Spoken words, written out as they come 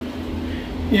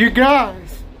You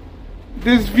guys,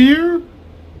 this view,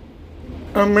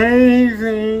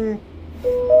 amazing.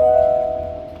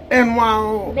 And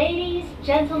while ladies,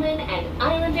 gentlemen, and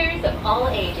islanders of all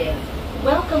ages,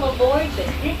 welcome aboard the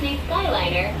Disney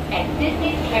Skyliner at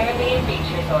Disney's Caribbean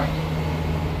Beach Resort.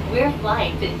 We're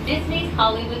flying to Disney's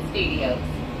Hollywood Studios.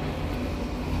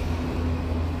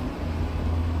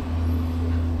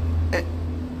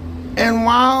 And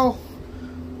while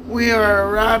we are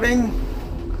arriving,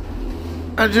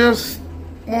 I just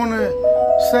want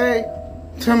to say,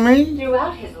 to me,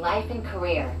 throughout his life and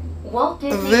career, Walt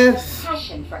Disney this had a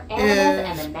passion for animals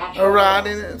and the is natural a ride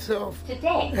world. in itself,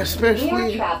 Today, especially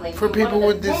we are traveling for to people one of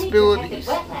with the many disabilities.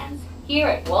 protected wetlands here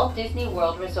at Walt Disney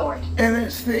World Resort. And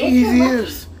it's the If you're lucky,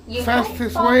 easiest, you might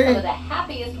fastest spot way some of the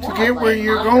happiest to get where wildlife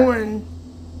you're on Earth. going.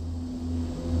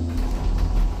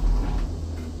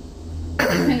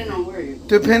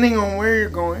 Depending on where you're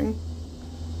going,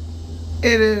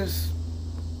 it is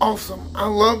awesome. I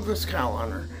love the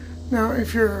Skyliner. Now,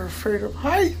 if you're afraid of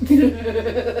heights,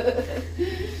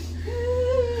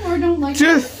 or don't like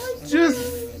just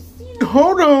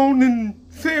hold on and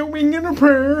say a wing and a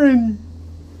prayer, and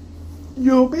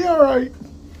you'll be all right.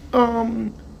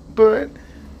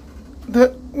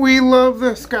 But we love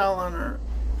the Skyliner.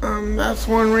 That's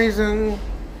one reason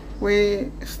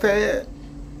we stay at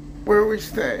where we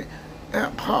stay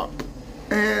at Pop,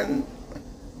 and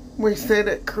we stayed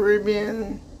at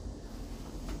Caribbean.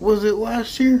 Was it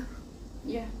last year?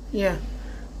 Yeah. Yeah,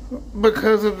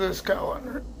 because of the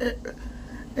Skyliner.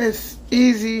 It's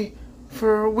easy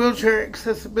for wheelchair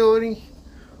accessibility.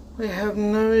 We have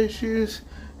no issues,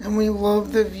 and we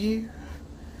love the view.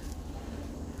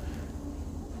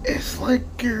 It's like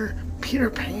you're Peter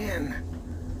Pan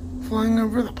flying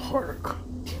over the park.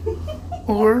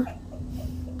 Or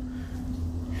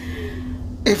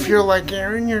if you're like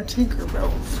Aaron, you're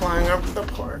Tinkerbell flying over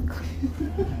the park.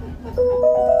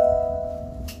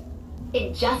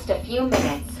 In just a few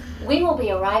minutes, we will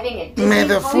be arriving at May Disney's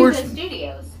the Hollywood Force-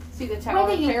 Studios. See the Tower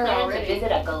Whether of you Terror plan to already.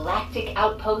 visit a galactic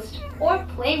outpost or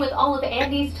play with all of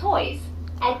Andy's toys,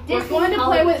 at We're Disney's going to play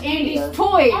Hollywood with Andy's Studios,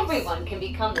 toys. everyone can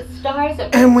become the stars of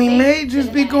And we their may favorite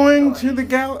just be cinematic going to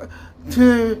stories.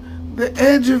 to the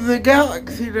edge of the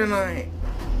galaxy tonight.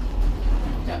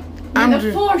 I'm May the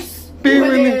just Force be be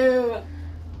with with you.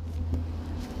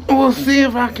 We'll see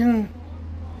if I can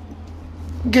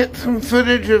get some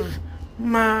footage of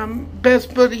my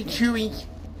best buddy Chewie.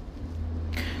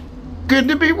 Good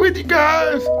to be with you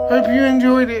guys. Hope you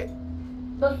enjoyed it.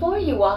 Before you walk